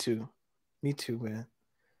 man. Me too, man.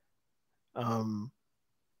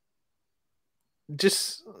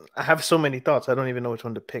 I have so many thoughts. I don't even know which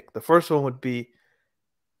one to pick. The first one would be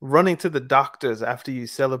running to the doctors after you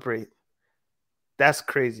celebrate. That's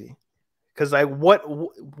crazy. Because like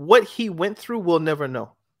what he went through, we'll never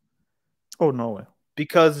know. Oh, no way.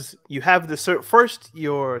 Because you have first,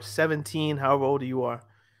 you're 17, however old you are,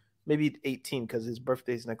 maybe 18 because his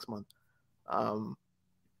birthday is next month.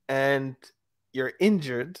 And you're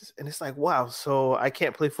injured, and it's like, wow, so I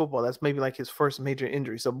can't play football. That's maybe like his first major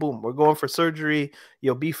injury. So boom, we're going for surgery.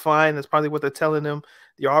 You'll be fine. That's probably what they're telling him.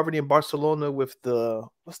 You're already in Barcelona with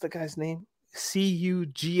what's the guy's name?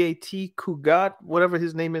 Cugat, Cugat, whatever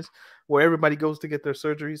his name is, where everybody goes to get their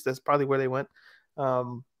surgeries. That's probably where they went.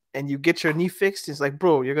 And you get your knee fixed. It's like,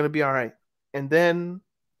 bro, you're going to be all right. And then,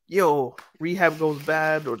 rehab goes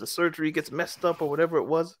bad, or the surgery gets messed up, or whatever it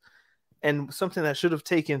was. And something that should have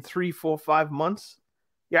taken 3, 4, 5 months,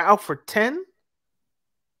 you're out for 10.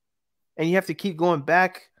 And you have to keep going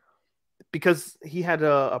back because he had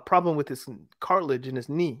a problem with his cartilage in his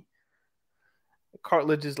knee.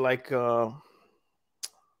 Cartilage is like, what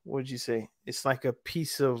would you say? It's like a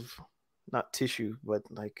piece of, not tissue, but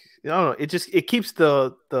like, I don't know. It keeps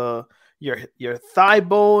your thigh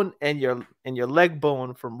bone and your leg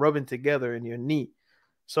bone from rubbing together in your knee.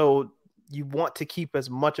 So you want to keep as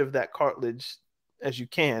much of that cartilage as you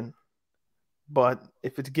can, but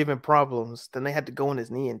if it's giving problems, then they had to go in his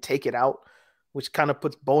knee and take it out, which kind of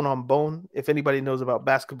puts bone on bone. If anybody knows about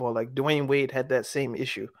basketball, like Dwayne Wade had that same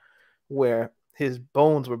issue where his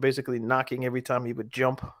bones were basically knocking every time he would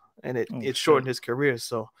jump, and it shortened his career.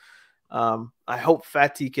 So I hope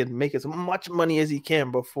Fati can make as much money as he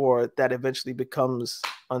can before that eventually becomes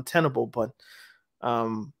untenable. But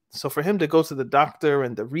so for him to go to the doctor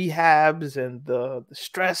and the rehabs and the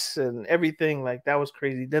stress and everything, like that was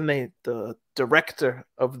crazy. Then the director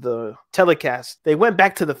of the telecast, they went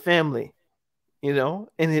back to the family, in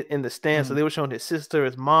the stand. So they were showing his sister,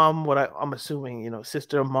 his mom, I'm assuming,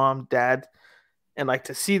 sister, mom, dad, and like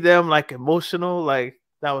to see them like emotional, like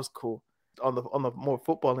that was cool. On the more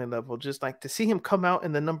footballing level, just like to see him come out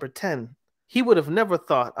in the number 10. He would have never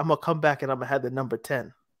thought I'm gonna come back and I'm gonna have the number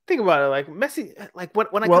 10. Think about it, like Messi. Like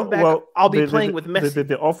when I come back, I'll be playing with Messi.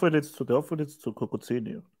 They offered it to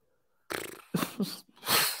Coutinho,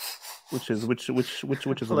 which is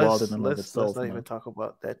wild in and of itself. Let's not even talk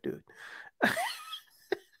about that dude.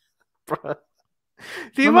 Bro.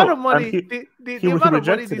 The amount of money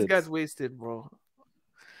these guys wasted, bro.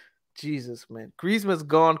 Jesus, man. Griezmann's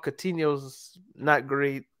gone. Coutinho's not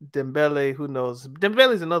great. Dembele, who knows?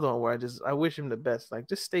 Dembele's another one where I wish him the best. Like,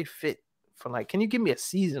 just stay fit for can you give me a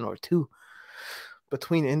season or two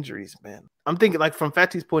between injuries, man? I'm thinking like from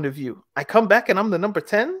Fati's point of view, I come back and I'm the number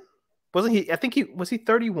 10. Wasn't he? I think was he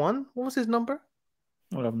 31? What was his number?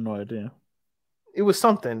 I have no idea. It was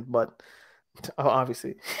something, but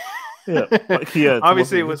obviously. Yeah.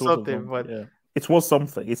 Obviously it was something, but yeah. It was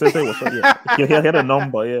something. He said it was yeah. He had a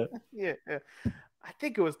number, yeah. Yeah. I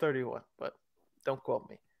think it was 31, but don't quote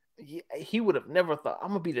me. He would have never thought I'm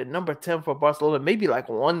gonna be the number 10 for Barcelona, maybe like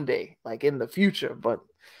one day, like in the future, but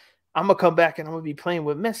I'm gonna come back and I'm gonna be playing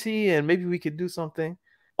with Messi and maybe we could do something.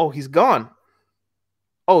 Oh, he's gone.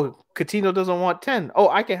 Oh, Coutinho doesn't want 10. Oh,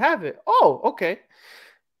 I can have it. Oh, okay.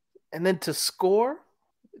 And then to score,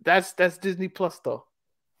 that's Disney Plus though.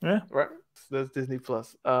 Yeah. Right? That's Disney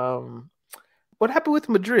Plus. What happened with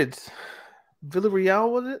Madrid? Villarreal,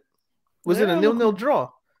 was it? Was it a 0-0 draw?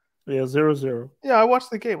 Yeah, 0-0. Yeah, I watched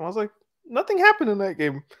the game. I was like, nothing happened in that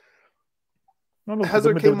game. No,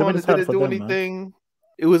 Hazard came on and didn't do anything. Man.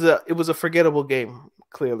 It was a forgettable game,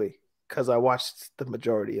 clearly, because I watched the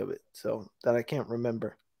majority of it. So that I can't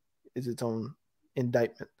remember is its own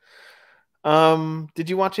indictment. Did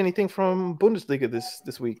you watch anything from Bundesliga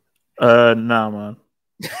this week? Nah, man.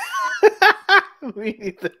 Me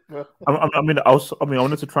neither, bro. I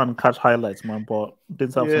wanted to try and catch highlights, man, but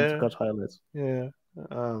didn't have time to catch highlights. Yeah.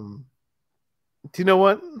 Do you know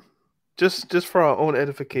what? Just for our own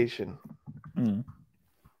edification,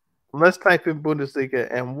 let's type in Bundesliga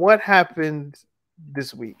and what happened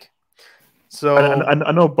this week. So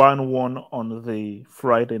I know Bayern won on the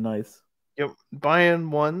Friday night. Yep, Bayern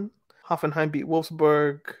won. Hoffenheim beat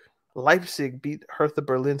Wolfsburg. Leipzig beat Hertha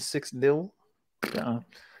Berlin 6-0. Yeah.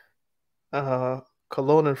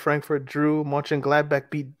 Cologne and Frankfurt drew. Mönchengladbach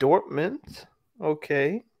beat Dortmund.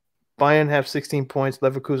 Okay. Bayern have 16 points.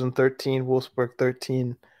 Leverkusen 13. Wolfsburg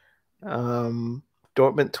 13.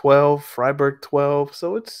 Dortmund 12. Freiburg 12.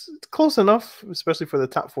 So it's close enough, especially for the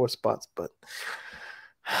top 4 spots. But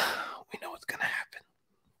we know what's going to happen.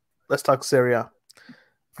 Let's talk Serie A.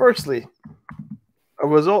 Firstly, a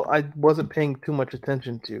result I wasn't paying too much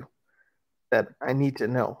attention to that I need to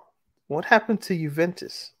know. What happened to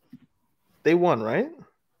Juventus? They won, right?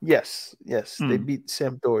 Yes. They beat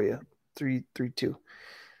Sampdoria 3-2.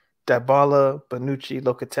 Dybala, Bonucci,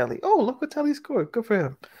 Locatelli. Oh, Locatelli scored. Good for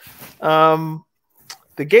him.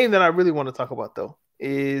 The game that I really want to talk about, though,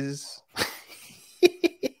 is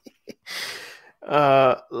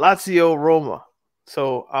Lazio Roma.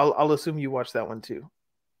 So I'll assume you watched that one too.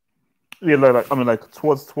 Yeah,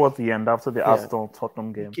 towards the end after the Arsenal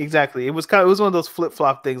Tottenham game. Exactly. It was one of those flip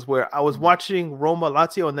flop things where I was watching Roma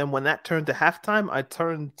Lazio, and then when that turned to halftime, I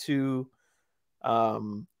turned to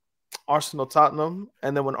Arsenal Tottenham,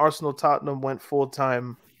 and then when Arsenal Tottenham went full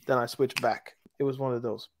time, then I switched back. It was one of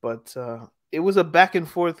those, but it was a back and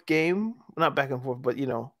forth game. Not back and forth, but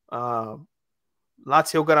Lazio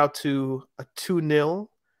got out to a 2-0.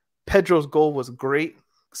 Pedro's goal was great.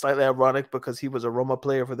 Slightly ironic because he was a Roma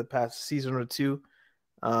player for the past season or two.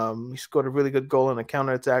 He scored a really good goal on a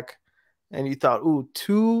counterattack. And you thought,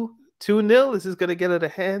 2-0, this is going to get it a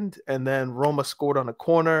hand. And then Roma scored on a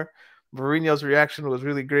corner. Mourinho's reaction was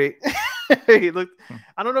really great. He looked,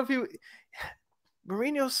 I don't know if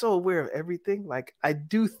Mourinho's so aware of everything. Like, I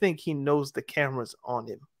do think he knows the cameras on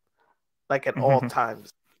him, like at all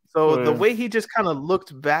times. So the way he just kind of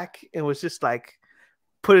looked back and was just like,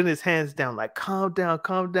 putting his hands down, like, calm down.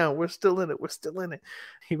 We're still in it.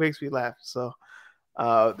 He makes me laugh. So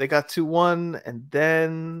they got 2-1, and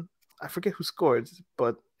then I forget who scored,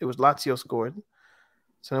 but it was Lazio scored.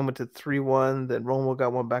 So then went to 3-1. Then Roma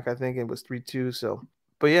got one back, I think, and it was 3-2. So,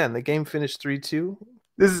 but yeah, and the game finished 3-2.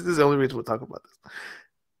 This is the only reason we'll talk about this.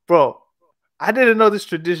 Bro, I didn't know this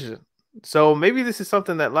tradition. So maybe this is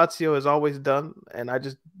something that Lazio has always done, and I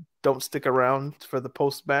just don't stick around for the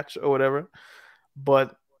post match or whatever.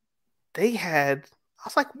 But they had, I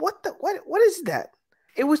was like, what is that?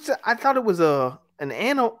 It was I thought it was an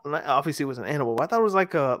animal. Obviously, it was an animal. But I thought it was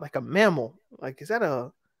like a mammal. Like, is that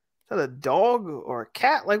a dog or a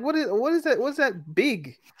cat? Like, what is that? What's that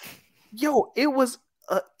big? Yo, it was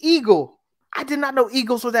an eagle. I did not know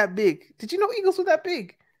eagles were that big. Did you know eagles were that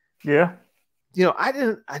big? Yeah. I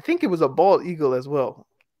didn't. I think it was a bald eagle as well.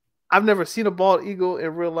 I've never seen a bald eagle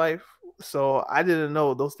in real life, so I didn't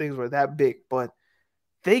know those things were that big. But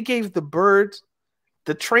they gave the bird,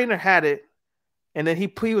 the trainer had it, and then he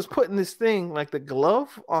was putting this thing like the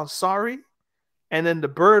glove on Sarri, and then the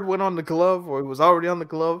bird went on the glove, or it was already on the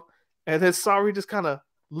glove, and then Sarri just kind of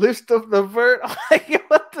lifts up the bird. I'm like,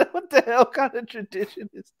 what the hell kind of tradition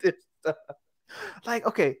is this? Like,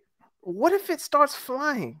 okay, what if it starts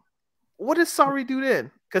flying? What does Sarri do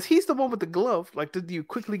then? Because he's the one with the glove. Like, did you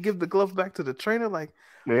quickly give the glove back to the trainer? Like,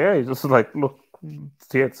 yeah, he's just like, look,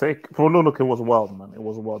 take. Look, it was wild, man. It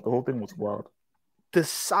was wild. The whole thing was wild. The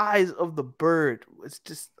size of the bird was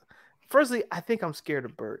just. Firstly, I think I'm scared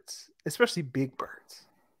of birds, especially big birds.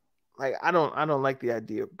 Like, I don't like the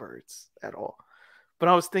idea of birds at all. But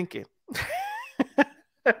I was thinking,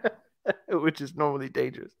 which is normally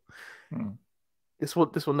dangerous. This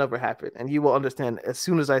will never happen, and you will understand as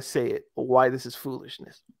soon as I say it why this is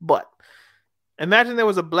foolishness. But imagine there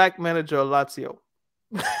was a black manager of Lazio.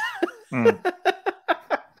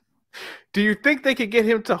 Do you think they could get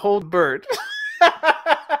him to hold bird?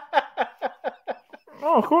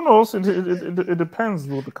 Oh, who knows? It depends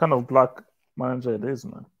what the kind of black manager it is,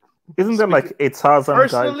 man. Isn't there like a Tarzan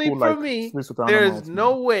guy who like me, sleeps with animals? There's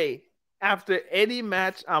no way after any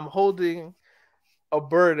match I'm holding a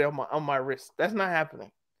bird on my wrist. That's not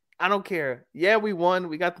happening. I don't care. Yeah, we won.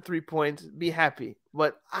 We got the 3 points. Be happy.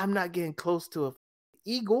 But I'm not getting close to an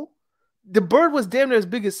eagle. The bird was damn near as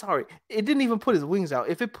big as Sarri. It didn't even put his wings out.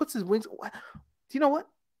 If it puts his wings, do you know what?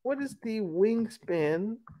 What is the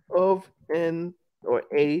wingspan of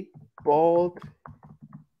a bald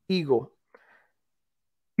eagle?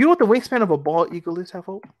 You know what the wingspan of a bald eagle is,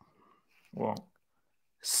 Hafo? Well,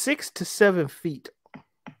 6 to 7 feet.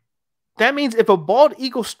 That means if a bald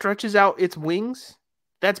eagle stretches out its wings,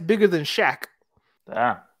 that's bigger than Shaq.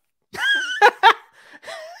 Damn.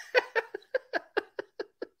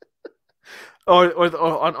 or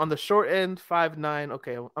on the short end, 5'9".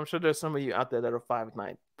 Okay, I'm sure there's some of you out there that are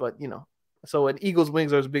 5'9", but so an eagle's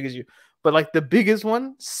wings are as big as you. But like the biggest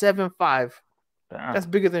one, 7'5". Damn. That's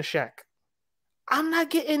bigger than Shaq. I'm not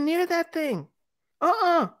getting near that thing.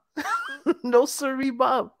 No siree,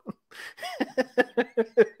 Bob.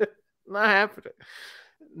 Not happening.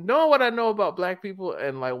 Knowing what I know about black people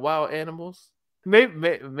and like wild animals,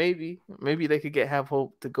 maybe they could get Have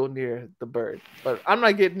Hope to go near the bird, but I'm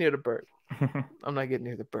not getting near the bird. I'm not getting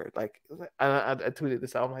near the bird. Like I tweeted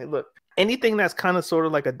this out. I'm like, look, anything that's kind of sort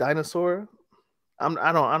of like a dinosaur,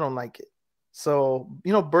 I don't like it. So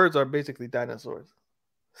birds are basically dinosaurs.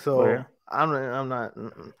 So yeah. I'm not.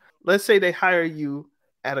 Let's say they hire you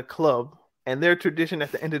at a club, and their tradition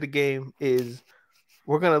at the end of the game is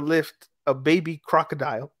we're gonna lift a baby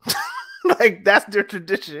crocodile. Like that's their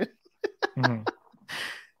tradition.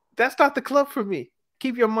 That's not the club for me.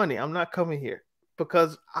 Keep your money. I'm not coming here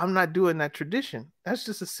because I'm not doing that tradition. That's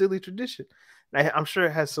just a silly tradition. I'm sure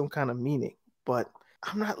it has some kind of meaning, but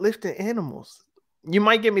I'm not lifting animals. You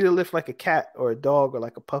might get me to lift like a cat or a dog or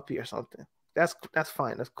like a puppy or something. That's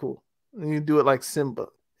fine. That's cool. You do it like Simba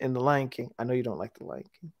in The Lion King. I know you don't like The Lion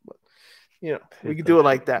King, but we can do it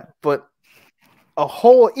like that. But a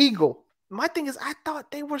whole eagle. My thing is, I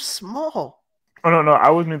thought they were small. Oh no! I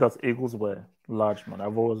always knew that eagles were large, man.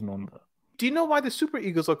 I've always known that. Do you know why the super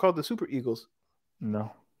eagles are called the super eagles?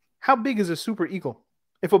 No. How big is a super eagle?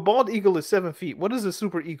 If a bald eagle is 7 feet, what is a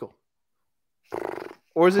super eagle?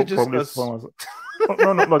 Or is it just No.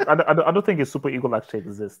 Look, I don't think a super eagle actually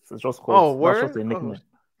exists. It's just called. Oh, word? That's just a nickname.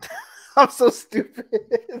 I'm so stupid.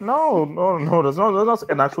 No. There's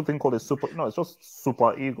not an actual thing called a super. No, it's just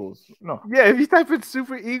super eagles. No. Yeah, if you type in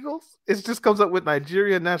super eagles, it just comes up with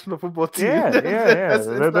Nigeria national football team. Yeah. That's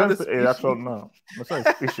not no. That's not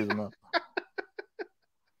a species, no.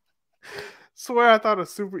 Swear, I thought a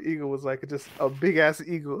super eagle was like just a big ass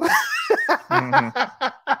eagle.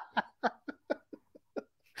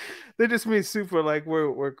 They just mean super, like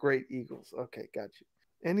we're great eagles. Okay, got you.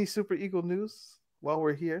 Any super eagle news while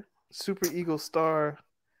we're here? Super Eagle star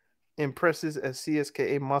impresses as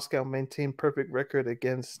CSKA Moscow maintain perfect record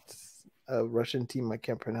against a Russian team I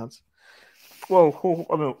can't pronounce. Well,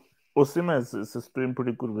 Osimhen is doing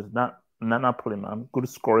pretty good with Napoli, man. Good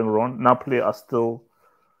scoring run. Napoli are still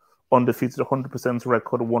undefeated, 100%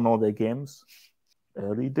 record, won all their games.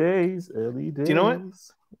 Early days. Do you know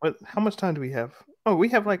what? How much time do we have? Oh, we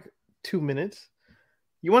have like 2 minutes.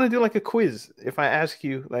 You want to do like a quiz if I ask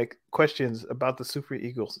you like questions about the Super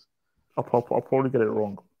Eagles? I'll probably get it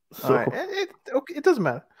wrong. So all right. It doesn't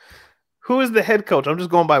matter. Who is the head coach? I'm just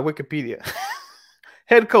going by Wikipedia.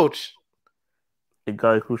 Head coach. A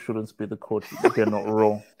guy who shouldn't be the coach. They're not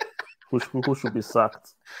wrong. Who should be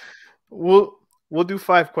sacked? We'll do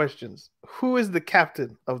 5 questions. Who is the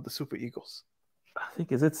captain of the Super Eagles? I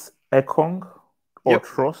think is it Ekong or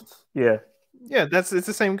Trust? Yeah. Yeah, it's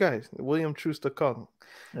the same guy, William Troost-Ekong.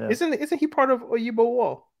 Yeah. Isn't he part of Oyibo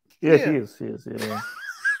Wall? Yeah, he is. Yeah.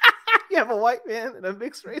 You have a white man and a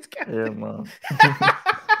mixed race captain. Yeah, man.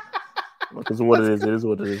 Because what it is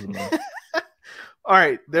what it is, man. All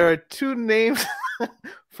right, there are 2 names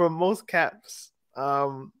for most caps.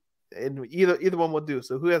 And either one will do.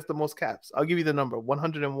 So who has the most caps? I'll give you the number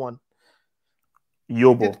 101.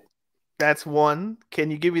 Yobo. That's 1.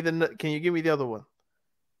 Can you give me the other one?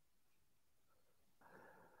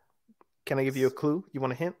 Can I give you a clue? You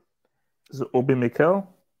want a hint? Is it Obi Mikel?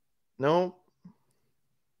 No.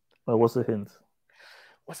 What's the hint?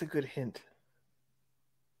 What's a good hint?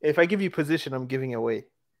 If I give you position, I'm giving away.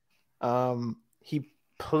 He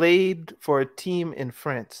played for a team in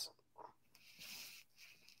France.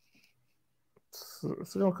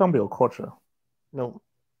 So it can't be a culture. No.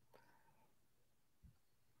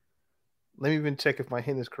 Let me even check if my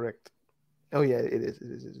hint is correct. Oh yeah, it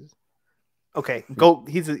is. Okay,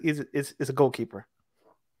 he's a goalkeeper.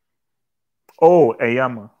 Oh,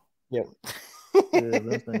 Ayama. Yep.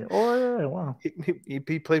 Oh yeah, wow. He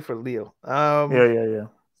played for Lille. Yeah.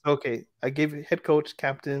 Okay, I gave you head coach,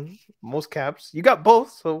 captain, most caps. You got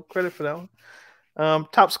both, so credit for that one.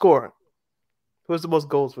 Top scorer. Who has the most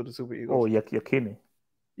goals for the Super Eagles? Oh, Yakini.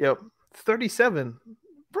 Yep, 37.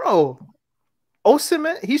 Bro,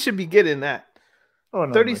 Osimhen, he should be getting that. Oh,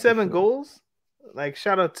 no, 37 goals. Like,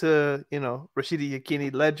 shout out to, Rashidi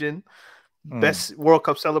Yakini, legend. Best World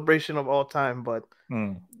Cup celebration of all time. But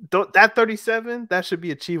that 37, that should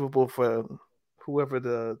be achievable for whoever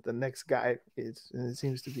the next guy is. And it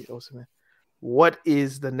seems to be Osimhen. What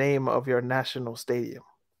is the name of your national stadium?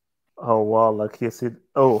 Oh, wow. Like he said,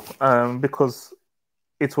 because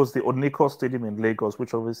it was the Oniko Stadium in Lagos,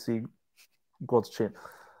 which obviously got changed.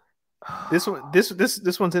 This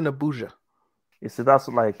one's in Abuja. You see, that's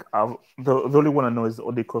like the only one I know is the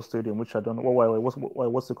Oniko Stadium, which I don't know.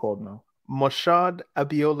 What's it called now? Moshad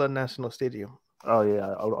Abiola National Stadium. Oh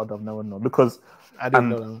yeah, I'd have never known because I didn't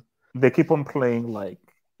know that. They keep on playing like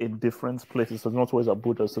in different places, so it's not always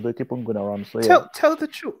Abuja, so they keep on going around. So yeah. Tell the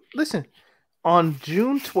truth. Listen, on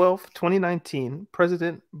June 12th, 2019,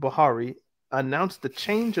 President Buhari announced the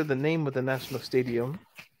change of the name of the national stadium,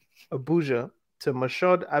 Abuja, to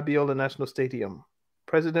Moshad Abiola National Stadium.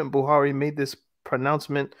 President Buhari made this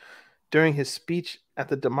pronouncement during his speech at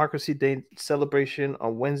the Democracy Day celebration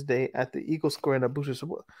on Wednesday at the Eagle Square in Abuja.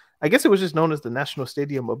 So I guess it was just known as the National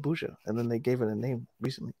Stadium Abuja, and then they gave it a name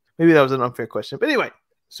recently. Maybe that was an unfair question. But anyway,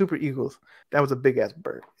 Super Eagles, that was a big-ass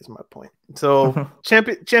bird, is my point. So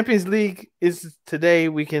Champions League is today.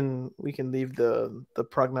 We can leave the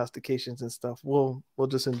prognostications and stuff. We'll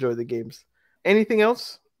just enjoy the games. Anything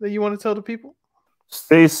else that you want to tell the people?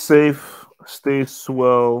 Stay safe, stay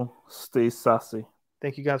swell, stay sassy.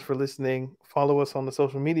 Thank you guys for listening. Follow us on the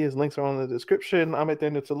social medias. Links are on the description. I'm at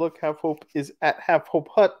Daniel to look. Half Hope is at Half Hope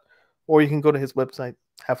Hut, or you can go to his website,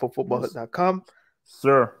 halfhopefootballhut.com.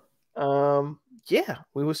 Sir. Yeah,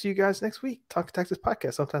 we will see you guys next week. Talk Tactics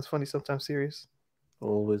Podcast. Sometimes funny, sometimes serious.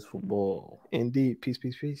 Always football. Indeed. Peace,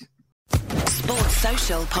 peace, peace. Sports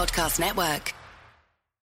Social Podcast Network.